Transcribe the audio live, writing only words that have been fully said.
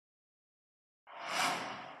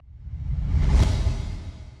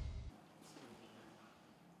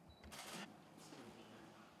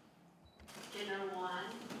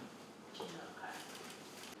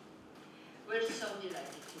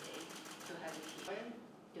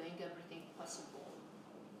doing everything possible,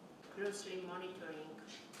 closely monitoring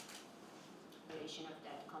the duration of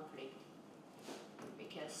that conflict,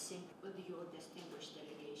 because with your distinguished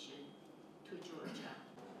delegation to Georgia,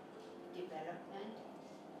 development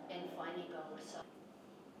and finding ourselves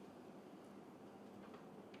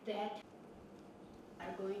that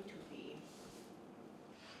are going to be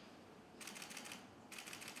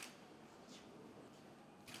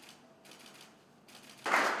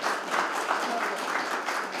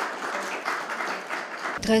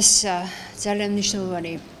დღეს ძალიან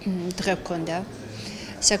მნიშვნელოვანი დღე გქონდა.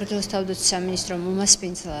 საქართველოს თავდაცვის სამინისტრომ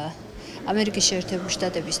უმასპინძლა ამერიკის შეერთებულ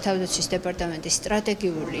შტატების თავდაცვის დეპარტამენტის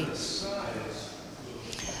სტრატეგიული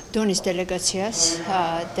დონის დელეგაციას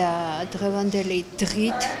და დღევანდელი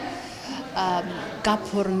დღით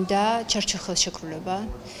გაფორმდა ჩარჩოხელშეკრულება,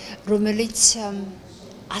 რომელიც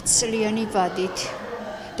 10 წლიანი ვადით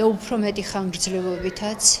და უფრო მეტი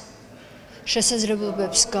ხანგრძლივობითაც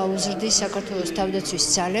შესაძლებლობებს გაუზრდის საქართველოს თავდაცვის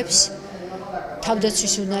ძალებს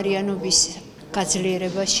თავდაცვის უნარიანობის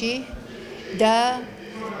გაძლიერებაში და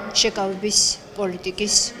შეკავების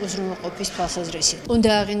პოლიტიკის უზრუნველყოფის თვალსაზრისით.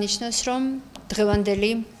 უნდა აღინიშნოს, რომ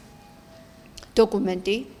დღევანდელი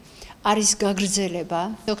დოკუმენტი არის გაგრძელება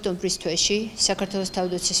ოქტომბრის თვეში საქართველოს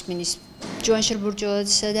თავდაცვის მინისტრ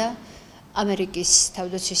ჯოანშერ-ბურჭულაძისა და ამერიკის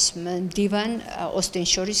თავდაცვის მდივან ოსტინ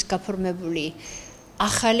შორის გაფორმებული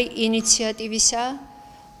ახალი ინიციატივისა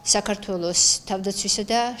საქართველოს თავდაცვისა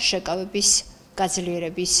და შეკავების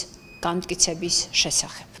გაძლიერების გამტკიცების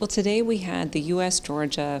შესახებ. Well, today we had the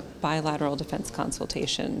U.S.-Georgia bilateral defense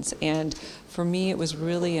consultations, and for me it was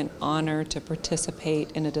really an honor to participate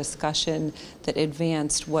in a discussion that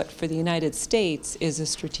advanced what for the United States is a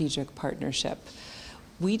strategic partnership.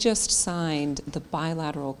 We just signed the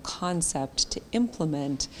bilateral concept to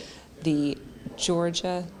implement the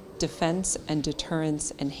Georgia Defense and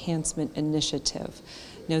Deterrence Enhancement Initiative.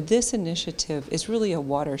 Now, this initiative is really a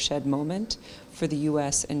watershed moment for the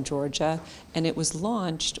U.S. and Georgia, and it was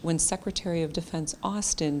launched when Secretary of Defense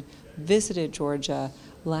Austin visited Georgia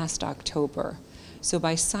last October. So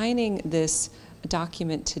by signing this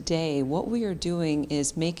document today, what we are doing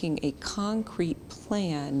is making a concrete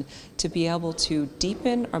plan to be able to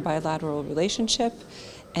deepen our bilateral relationship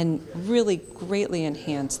and really greatly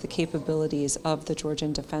enhance the capabilities of the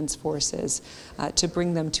Georgian Defense Forces to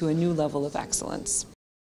bring them to a new level of excellence.